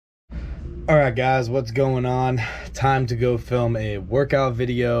All right, guys, what's going on? Time to go film a workout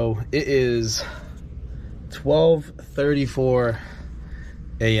video. It is 12:34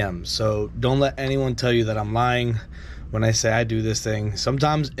 a.m. So don't let anyone tell you that I'm lying when I say I do this thing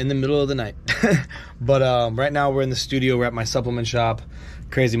sometimes in the middle of the night. But right now we're in the studio. We're at my supplement shop,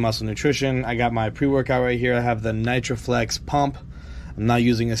 Crazy Muscle Nutrition. I got my pre-workout right here. I have the NitroFlex pump. I'm not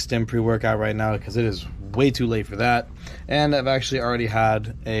using a stim pre-workout right now because it is way too late for that. And I've actually already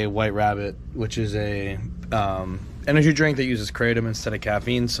had a White Rabbit, which is a energy drink that uses kratom instead of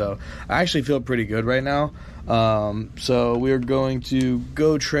caffeine. So I actually feel pretty good right now. So we're going to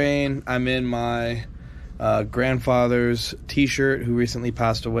go train. I'm in my grandfather's t-shirt who recently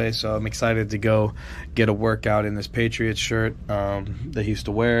passed away, so I'm excited to go get a workout in this Patriots shirt that he used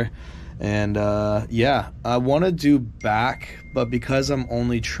to wear. And yeah, I want to do back, but because I'm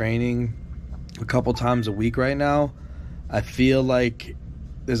only training a couple times a week right now, I feel like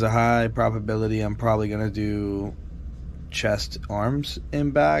there's a high probability I'm probably going to do chest, arms,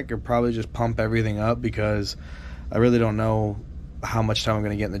 and back, or probably just pump everything up because I really don't know how much time I'm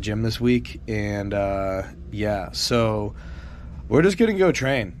going to get in the gym this week. And yeah, so we're just going to go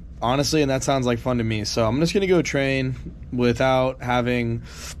train, honestly, and that sounds like fun to me. So I'm just going to go train without having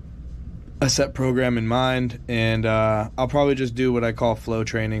a set program in mind, and I'll probably just do what I call flow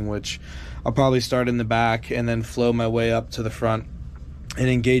training, which I'll probably start in the back and then flow my way up to the front and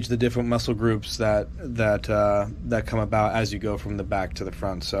engage the different muscle groups that come about as you go from the back to the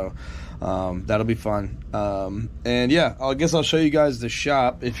front. So that'll be fun. And yeah, I guess I'll show you guys the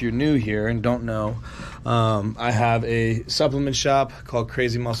shop if you're new here and don't know. I have a supplement shop called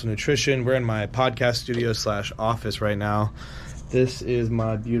Crazy Muscle Nutrition. We're in my podcast studio / office right now. This is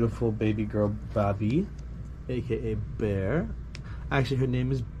my beautiful baby girl, Bobby, aka Bear. Actually, her name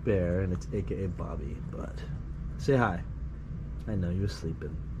is Bear, and it's aka Bobby, but say hi. I know, you were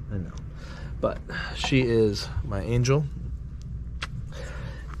sleeping. I know. But she is my angel,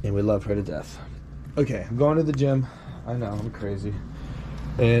 and we love her to death. Okay, I'm going to the gym. I know, I'm crazy.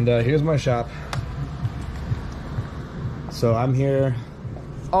 And here's my shop. So I'm here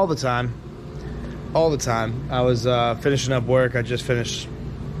all the time. All the time. I was finishing up work. I just finished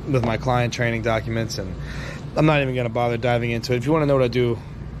with my client training documents, and I'm not even going to bother diving into it. If you want to know what I do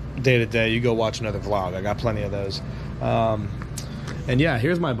day to day, you go watch another vlog. I got plenty of those. And yeah,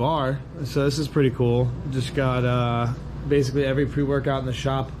 here's my bar. So this is pretty cool. Just got basically every pre-workout in the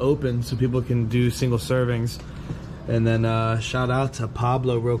shop open so people can do single servings. And then shout out to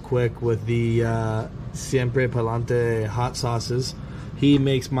Pablo real quick with the Siempre Palante hot sauces. He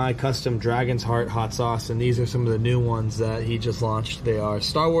makes my custom Dragon's Heart hot sauce, and these are some of the new ones that he just launched. They are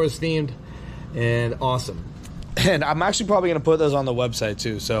Star Wars themed and awesome. And I'm actually probably going to put those on the website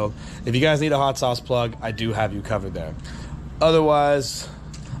too. So if you guys need a hot sauce plug, I do have you covered there. Otherwise,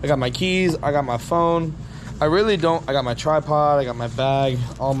 I got my keys, I got my phone. I really don't. I got my tripod, I got my bag,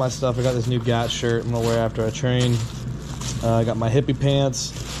 all my stuff. I got this new GAT shirt I'm going to wear after I train. I got my hippie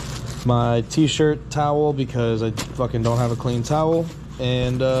pants, my t-shirt towel because I fucking don't have a clean towel.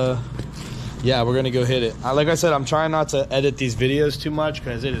 And yeah, we're gonna go hit it. Like I said, I'm trying not to edit these videos too much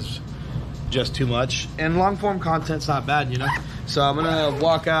because it is just too much, and long form content's not bad, you know. So I'm gonna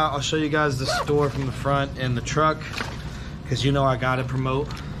walk out. I'll show you guys the store from the front and the truck because you know I gotta promote,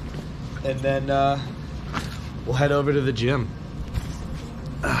 and then we'll head over to the gym.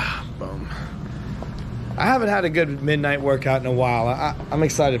 Boom. I haven't had a good midnight workout in a while. I'm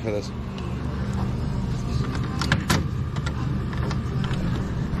excited for this.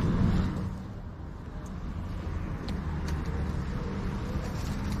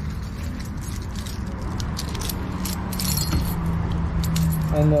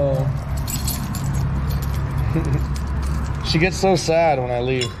 I know. She gets so sad when I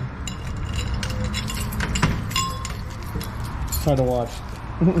leave. Trying to watch.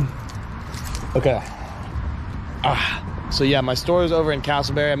 Okay. So yeah, my store is over in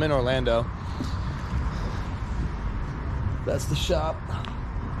Castleberry. I'm in Orlando. That's the shop.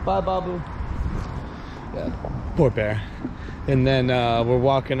 Bye, Babu. Yeah, poor bear. And then we're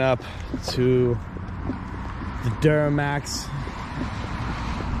walking up to the Duramax.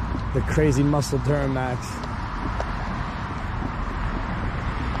 The Crazy Muscle Duramax.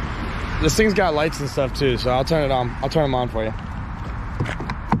 This thing's got lights and stuff too, so I'll turn it on. I'll turn them on for you.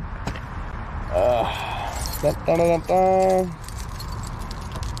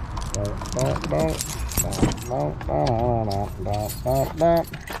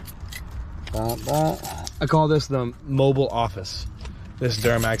 I call this the mobile office. This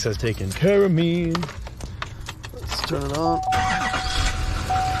Duramax has taken care of me. Let's turn it on.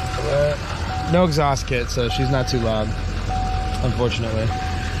 No exhaust kit, so she's not too loud, unfortunately.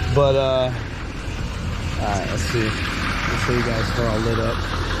 But all right, let's see. Let's show you guys how all lit up.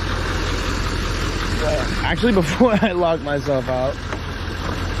 Actually, before I lock myself out,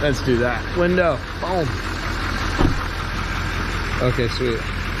 let's do that. Window, boom. Okay, sweet.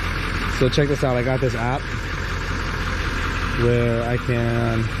 So check this out. I got this app where I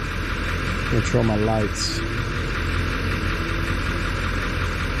can control my lights.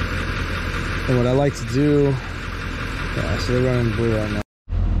 And what I like to do, yeah, so they're running blue right now.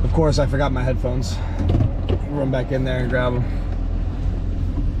 Of course, I forgot my headphones. Run back in there and grab them.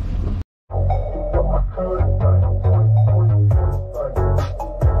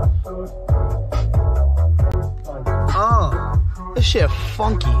 Oh, this shit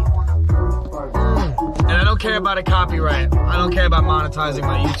funky. And I don't care about a copyright. I don't care about monetizing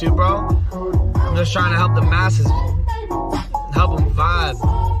my YouTube, bro. I'm just trying to help the masses, help them vibe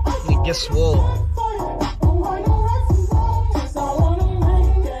and get swole.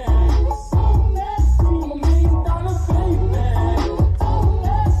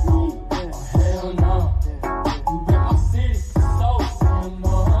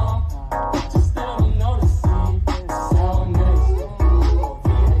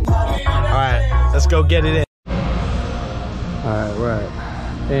 Let's go get it in. Alright, we're at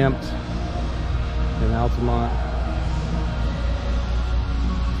Amped in Altamont.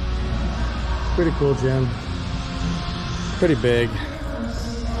 Pretty cool gym. Pretty big.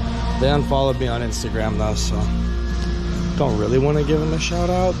 They unfollowed me on Instagram though, so don't really want to give them a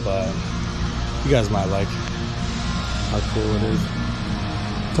shout out, but you guys might like how cool it is.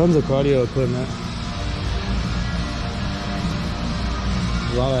 Tons of cardio equipment.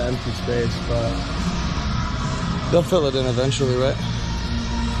 A lot of empty space, but they'll fill it in eventually, right?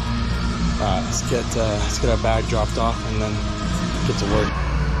 Alright, let's get our bag dropped off and then get to work.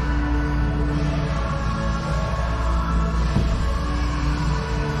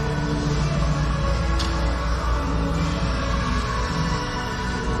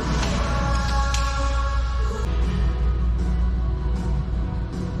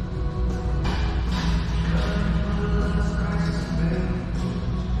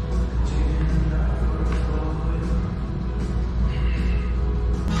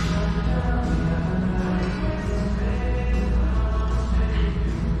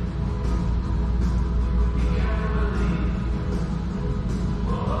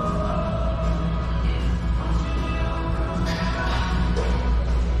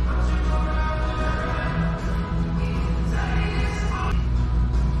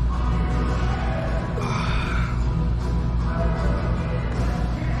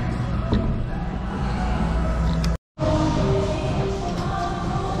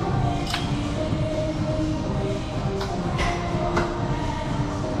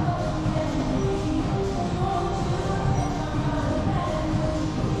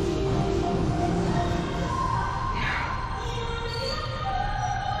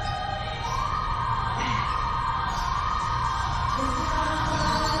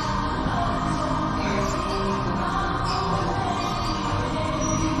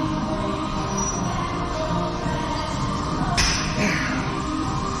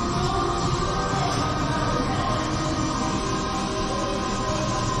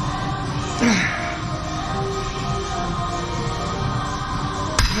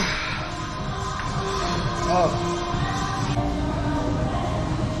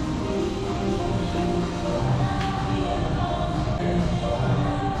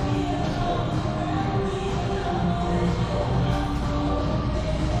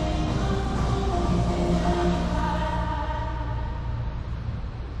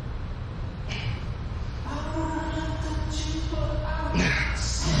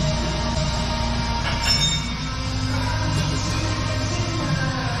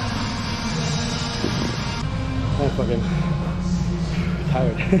 I'm fucking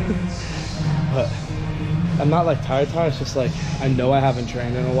tired. But I'm not like tired, it's just like I know I haven't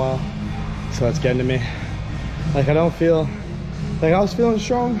trained in a while, so it's getting to me. Like I don't feel like I was feeling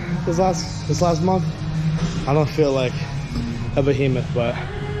strong this last month. I don't feel like a behemoth, but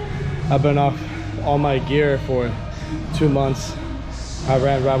I've been off all my gear for 2 months. I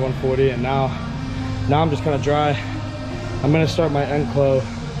ran Rad 140 and now I'm just kind of dry. I'm gonna start my Enclo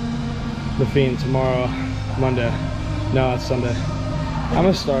the Fiend tomorrow, Monday. No, it's Sunday. I'm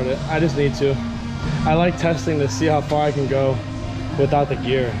gonna start it. I just need to. I like testing to see how far I can go without the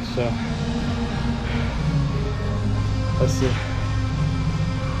gear, so let's see.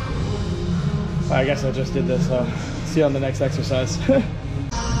 I guess I just did this, so see you on the next exercise.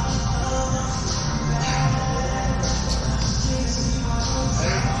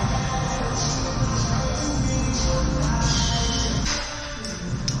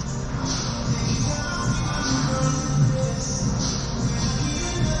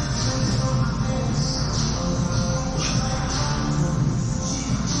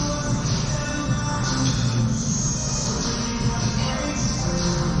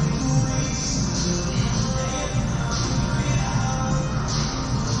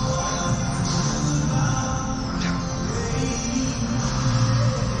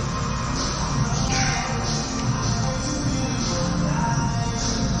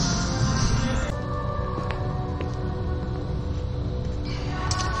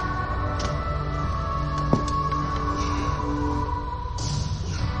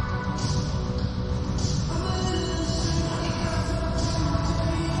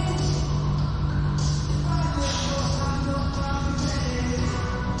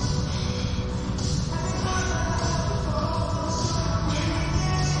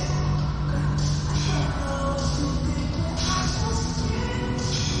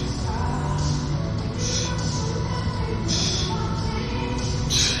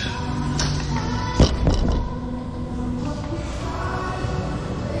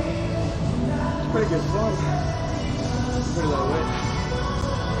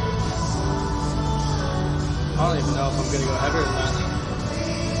 don't even know if I'm gonna go heavier than that.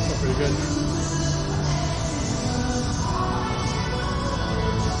 Feel pretty good.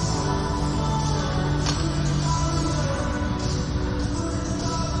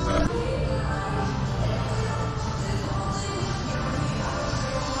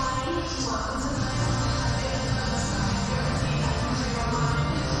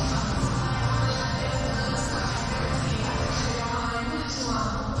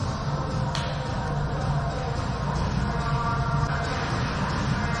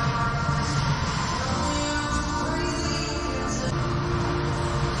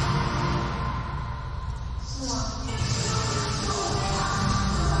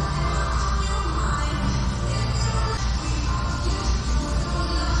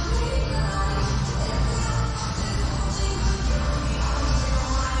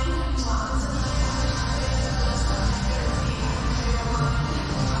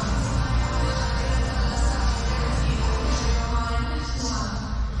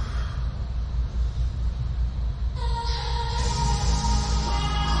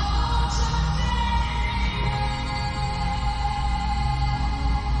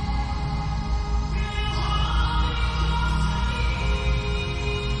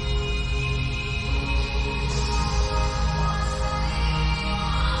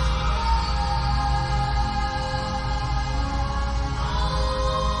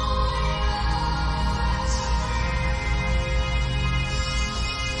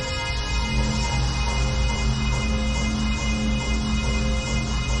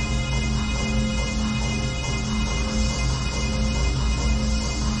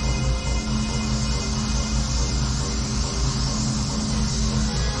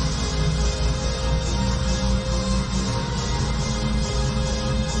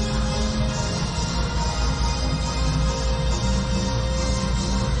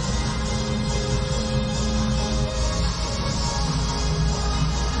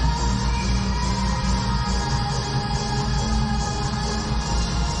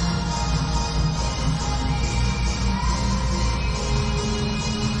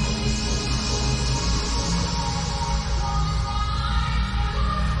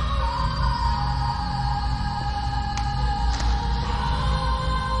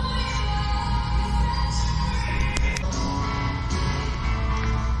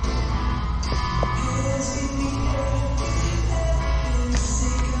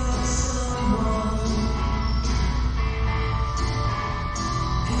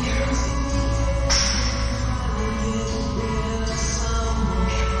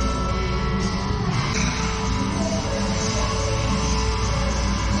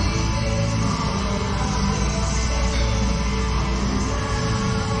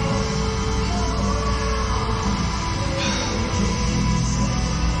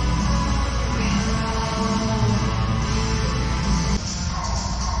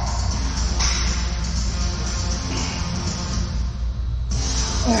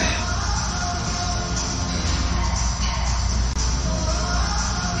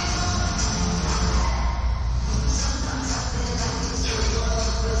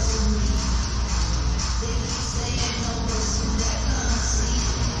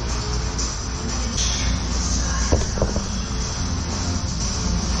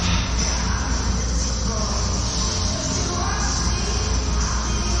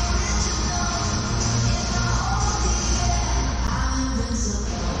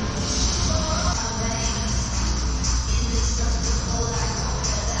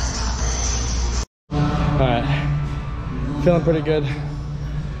 Feeling pretty good.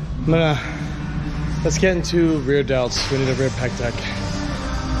 Let's get into rear delts. We need a rear pec deck.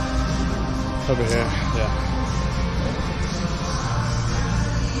 Over here, yeah.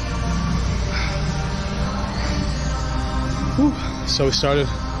 Whew. So we started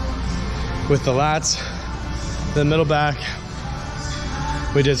with the lats, then middle back.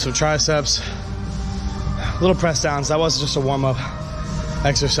 We did some triceps, little press downs. That was just a warm up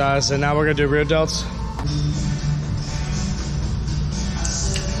exercise. And now we're gonna do rear delts.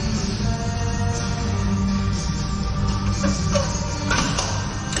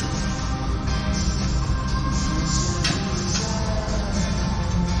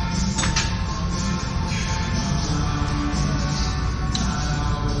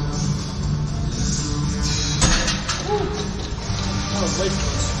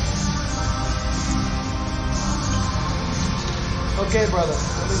 Okay, brother,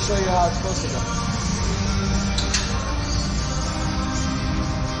 let me show you how it's supposed to go.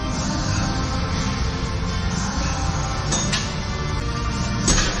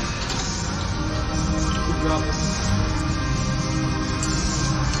 Keep dropping.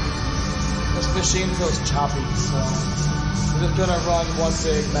 Let's This machine feels choppy, so we're just gonna run one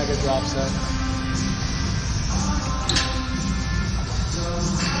big mega drop set.